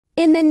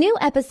In the new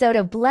episode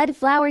of Blood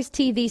Flowers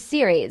TV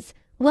series,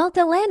 while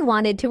Delenn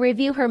wanted to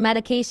review her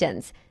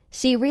medications,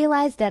 she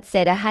realized that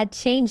Seda had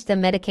changed the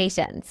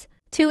medications.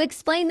 To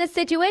explain the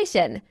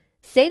situation,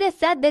 Seda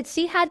said that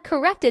she had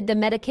corrected the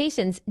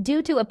medications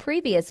due to a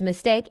previous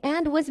mistake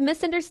and was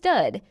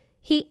misunderstood.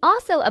 He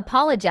also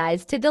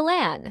apologized to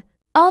Delenn.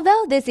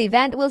 Although this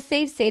event will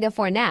save Seda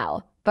for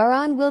now,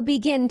 Baran will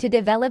begin to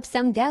develop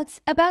some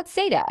doubts about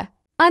Seda.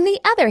 On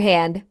the other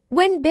hand,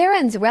 when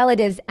Baran's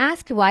relatives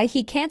asked why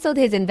he canceled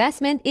his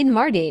investment in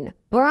Mardin,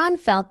 Baran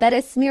felt that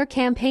a smear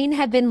campaign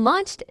had been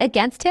launched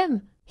against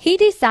him. He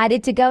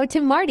decided to go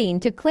to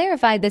Mardin to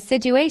clarify the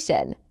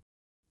situation.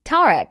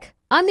 Tarek,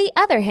 on the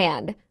other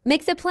hand,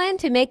 makes a plan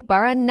to make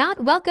Baran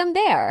not welcome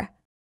there.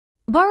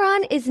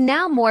 Baran is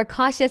now more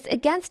cautious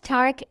against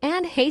Tarek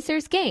and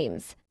Hacer's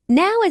games.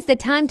 "Now is the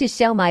time to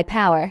show my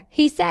power,"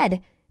 he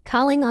said,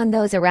 calling on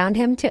those around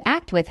him to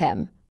act with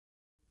him.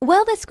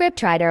 While the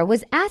scriptwriter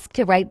was asked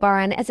to write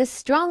Baran as a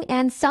strong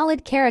and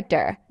solid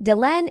character,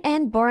 Delenn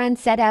and Baran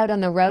set out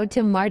on the road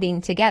to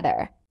Mardin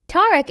together.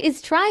 Tarek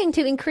is trying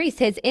to increase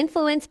his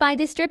influence by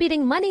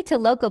distributing money to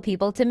local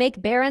people to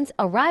make Baran's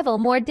arrival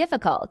more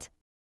difficult.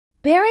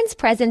 Baran's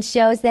presence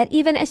shows that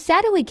even a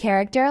shadowy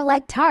character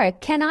like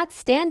Tarek cannot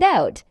stand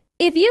out.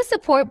 If you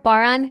support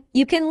Baran,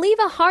 you can leave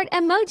a heart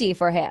emoji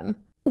for him.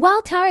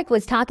 While Tarek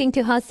was talking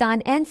to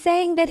Hassan and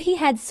saying that he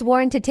had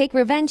sworn to take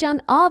revenge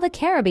on all the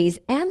Caribbees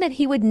and that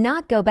he would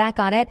not go back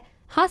on it,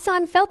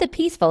 Hassan felt a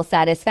peaceful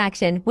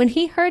satisfaction when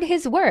he heard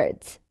his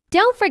words.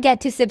 Don't forget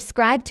to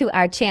subscribe to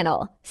our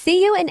channel.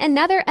 See you in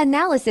another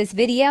analysis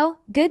video.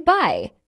 Goodbye.